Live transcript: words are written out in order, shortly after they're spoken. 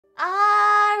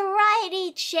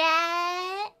Alrighty,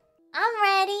 chat. I'm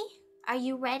ready. Are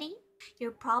you ready?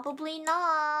 You're probably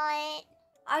not.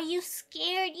 Are you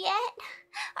scared yet?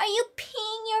 Are you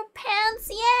peeing your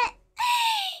pants yet?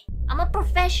 I'm a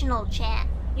professional, chat.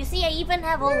 You see, I even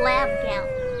have a lab gown.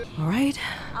 Alright.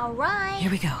 Alright. Here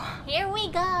we go. Here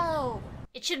we go.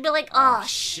 It should be like, oh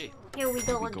shit. Here we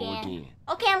go again.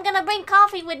 Okay, I'm gonna bring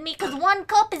coffee with me because 1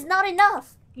 cup is not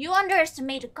enough. You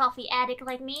underestimate a coffee addict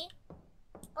like me.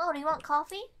 Oh, do you want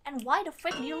coffee? And why the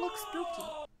frick do you look spooky?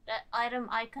 That item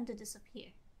icon to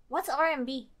disappear. What's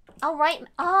RMB? Oh, right.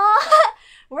 Oh,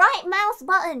 right mouse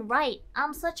button. Right.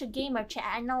 I'm such a gamer, chat.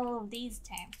 I know all of these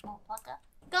terms, motherfucker.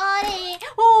 Got it.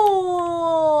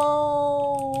 Oh,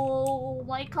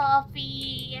 my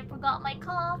coffee. I forgot my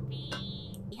coffee.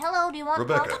 Hello, do you want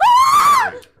Rebecca. coffee?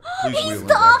 Ah! Please He's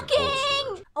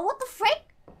talking. Oh, what the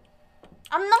frick?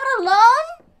 I'm not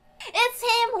alone? It's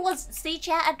him who was... See,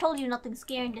 chat, I told you nothing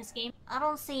scary in this game. I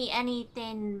don't see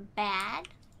anything bad.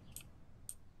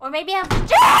 Or maybe I have to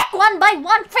check one by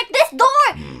one. Frick this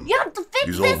door! You have to fix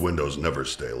These this! old windows never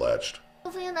stay latched.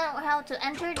 You figure out how to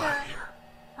enter the...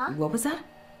 Huh? What was that?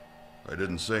 I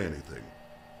didn't say anything.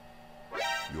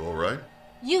 You alright?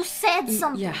 You said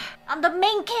something. Yeah. I'm the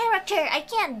main character. I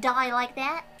can't die like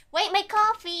that. Wait, my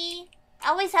coffee. I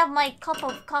always have my cup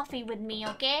of coffee with me,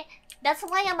 okay? That's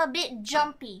why I'm a bit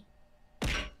jumpy.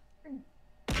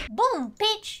 Boom,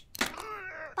 peach.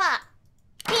 Pa.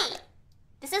 Pee.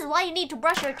 This is why you need to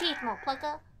brush your teeth,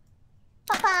 motherfucker.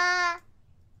 Papa.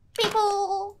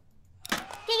 People.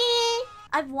 Gigi.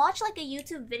 I've watched like a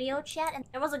YouTube video, chat, and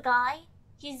there was a guy.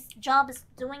 His job is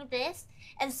doing this,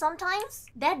 and sometimes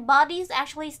dead bodies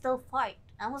actually still fart.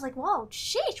 I was like, whoa,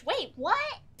 sheesh, wait,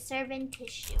 what? Servant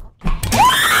tissue.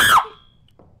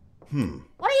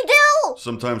 What do you do?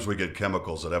 Sometimes we get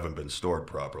chemicals that haven't been stored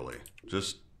properly.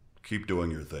 Just keep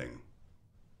doing your thing.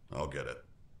 I'll get it.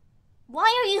 Why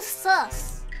are you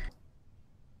sus?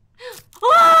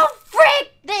 Oh,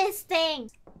 frick this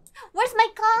thing! Where's my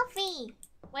coffee?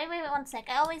 Wait, 1 sec.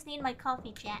 I always need my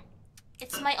coffee, chat.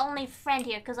 It's my only friend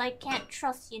here because I can't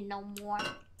trust you no more.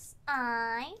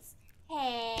 Eyes.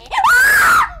 Hey.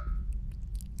 Ah!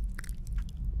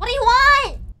 What do you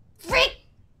want? Frick!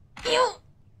 You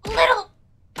little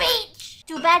bitch!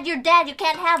 Too bad you're dead. You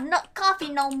can't have no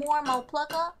coffee no more,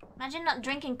 motherfucker. Imagine not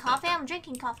drinking coffee. I'm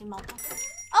drinking coffee, motherfucker.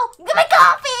 Oh, get my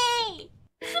coffee!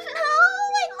 No,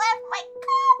 I left my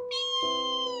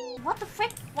coffee! What the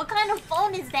frick? What kind of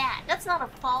phone is that? That's not a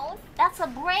phone. That's a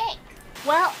brick.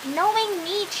 Well, knowing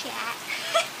me, chat,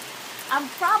 I'm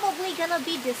probably gonna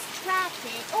be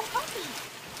distracted. Oh, coffee!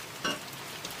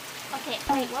 Okay,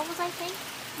 wait, what was I saying?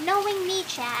 Knowing me,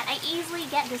 chat, I easily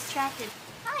get distracted.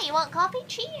 Hi, you want coffee?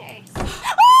 Cheers!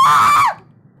 Ah!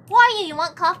 Who are you? You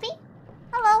want coffee?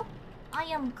 Hello. I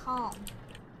am calm.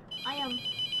 I am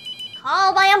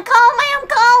calm. I am calm. I am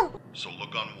calm. So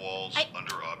look on walls,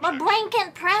 under objects. My brain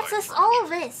can't process all of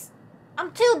this.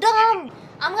 I'm too dumb.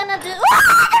 I'm gonna do.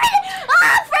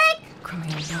 Ah, frick! Criminal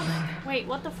building. Wait,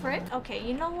 what the frick? Okay,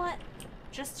 you know what?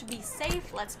 Just to be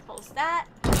safe, let's close that.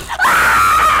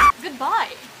 Ah!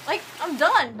 Goodbye. Like, I'm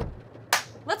done.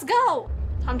 Let's go.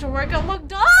 Time to work at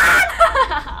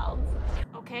McDonald's.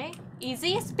 Okay,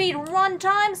 easy. Speed run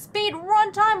time. Speed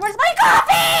run time. Where's my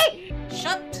coffee?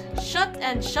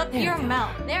 Shut your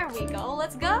mouth. There we go.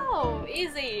 Let's go.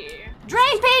 Easy.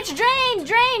 Drain, Peach. Drain.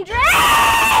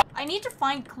 I need to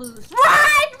find clues.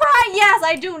 Right. Yes,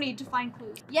 I do need to find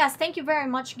clues. Yes, thank you very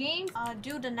much, game.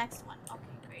 Do the next one. Okay,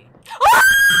 great.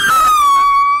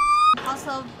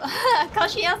 Also,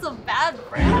 cause she has a bad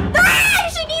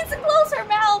breath. She needs to close her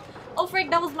mouth. Oh, frick,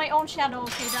 that was my own shadow.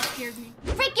 Okay, that scared me.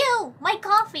 Frick you! My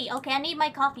coffee. Okay, I need my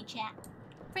coffee, chat.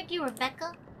 Frick you,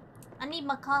 Rebecca. I need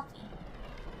my coffee.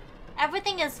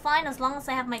 Everything is fine as long as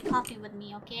I have my coffee with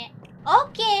me, okay?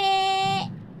 Okay!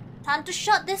 Time to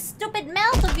shut this stupid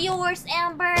mouth of yours,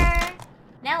 Amber.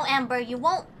 Now, Amber, you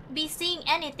won't be seeing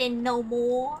anything no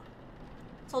more.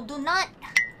 So do not...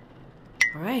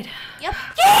 Alright. Yep.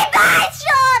 Keep that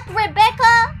shut,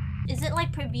 Rebecca! Is it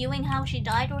like previewing how she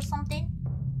died or something?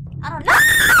 I don't know.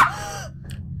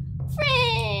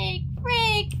 Frick.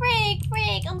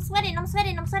 I'm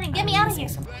sweating. Get me out of here.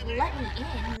 Let me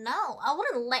in. No, I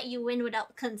wouldn't let you in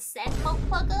without consent,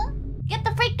 motherfucker. Get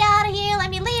the freak out of here. Let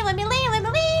me leave.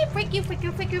 Frick you.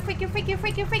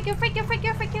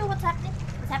 What's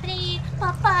happening?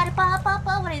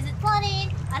 Papa. What is it?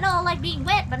 Flooding. I know I like being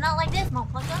wet, but not like this,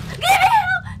 motherfucker.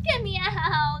 Get me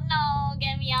out. No,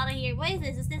 get me out of here. What is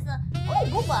this? Is this a... Oh,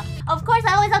 booba. Of course,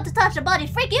 I always have to touch the body.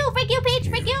 Frick you, Peach.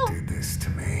 Frick you. You did this to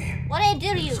me. What did I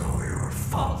do to you? It's all your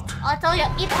fault. I'll tell you.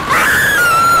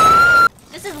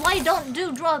 This is why you don't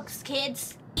do drugs,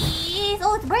 kids. please.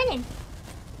 Oh, it's burning.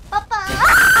 Papa.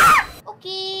 Ah!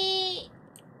 Okay.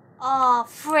 Oh,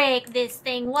 frick this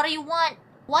thing. What do you want?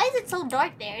 Why is it so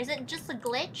dark there? Is it just a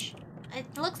glitch? It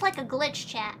looks like a glitch,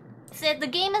 chat. So the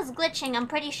game is glitching, I'm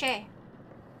pretty sure.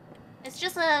 It's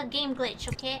just a game glitch,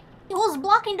 okay? Who's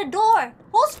blocking the door?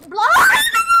 Who's blocking?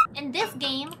 In this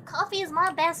game, coffee is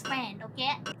my best friend,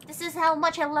 okay? This is how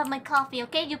much I love my coffee,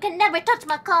 okay? You can never touch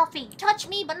my coffee. Touch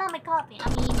me, but not my coffee. I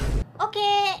mean,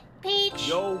 okay, Peach.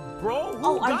 Yo, bro.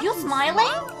 Oh, are you smiling?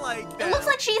 Like It looks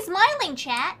like she's smiling,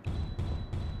 chat.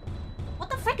 What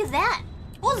the frick is that?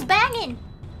 Who's banging?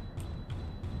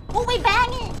 Who we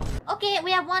banging? Okay,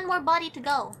 we have one more body to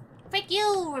go. Frick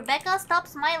you, Rebecca. Stop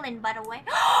smiling, by the way.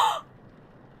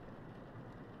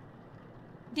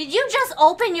 Did you just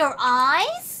open your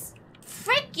eyes?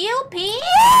 Frick you, Pete!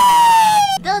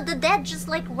 The dead just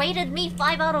like rated me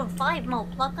 5 out of 5, Mo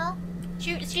Plucka.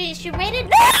 She rated me 5 out of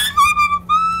 5!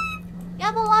 You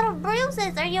have a lot of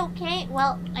bruises. Are you okay?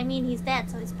 Well, I mean, he's dead,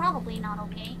 so he's probably not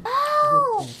okay.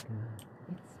 Oh!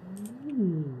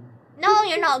 No,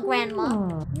 you're not,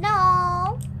 Grandma.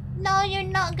 No. No, you're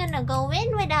not gonna go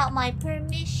in without my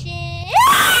permission.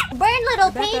 Burn,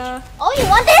 little Peach. Oh, you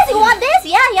want this? You want this?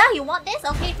 Yeah, you want this?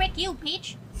 Okay, frick you,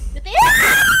 Peach. I'm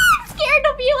scared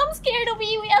of you. I'm scared of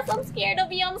you. Yes, I'm scared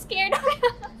of you. I'm scared of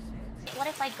you. What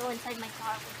if I go inside my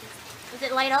car with this? Does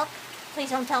it light up?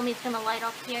 Please don't tell me it's gonna light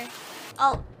up here.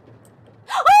 Oh.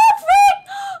 Oh, frick!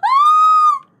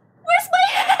 Oh! Where's my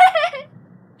head?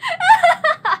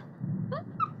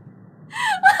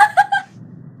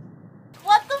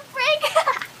 What the frick?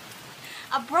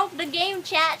 I broke the game,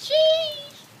 chat.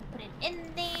 Sheesh. Put it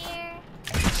in there.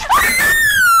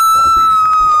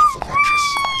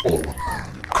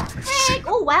 Frick.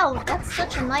 Oh wow, that's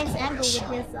such a nice angle with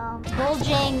this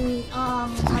bulging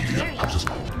material.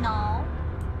 No.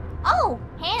 Oh,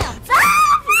 hands.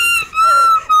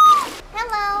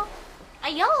 Hello.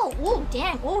 Ayo. Oh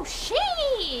damn. Oh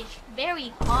sheesh.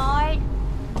 Very hard,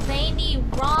 veiny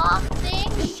rock thing.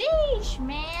 Sheesh,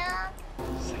 man.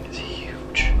 This thing is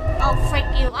huge. Oh, frick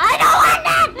you. I don't want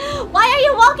that! Why are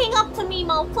you walking up to me,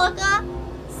 Mo Plucka?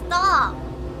 Stop.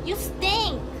 You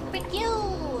stink. Frick you.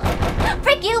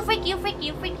 Frick you, frick you, frick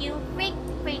you, frick you,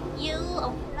 frick you.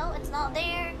 Oh, no, it's not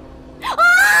there.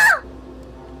 Ah!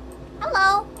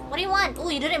 Hello. What do you want? Oh,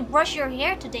 you didn't brush your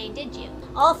hair today, did you?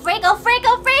 Oh, frick, oh, frick,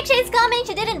 oh, frick. She's coming.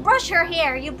 She didn't brush her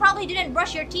hair. You probably didn't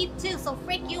brush your teeth, too, so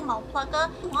frick you, Mo Plucka.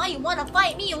 Why, you want to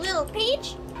fight me, you little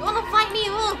peach? You want to fight me,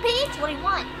 you little peach? What do you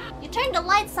want? You turned the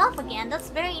lights off again. That's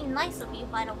very nice of you,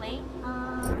 by the way.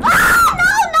 Ah,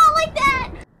 no, not like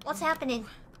that! What's happening?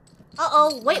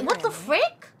 Uh-oh, wait, what the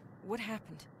frick? What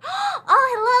happened? Oh,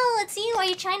 hello, it's you. Are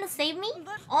you trying to save me?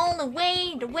 Only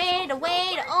way, the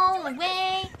only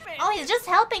way. Oh, he's just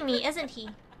helping me, isn't he?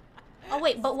 Oh,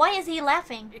 wait, but why is he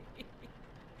laughing?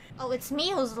 Oh, it's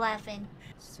me who's laughing.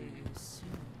 See you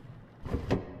soon.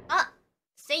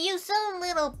 See you soon,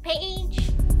 little page.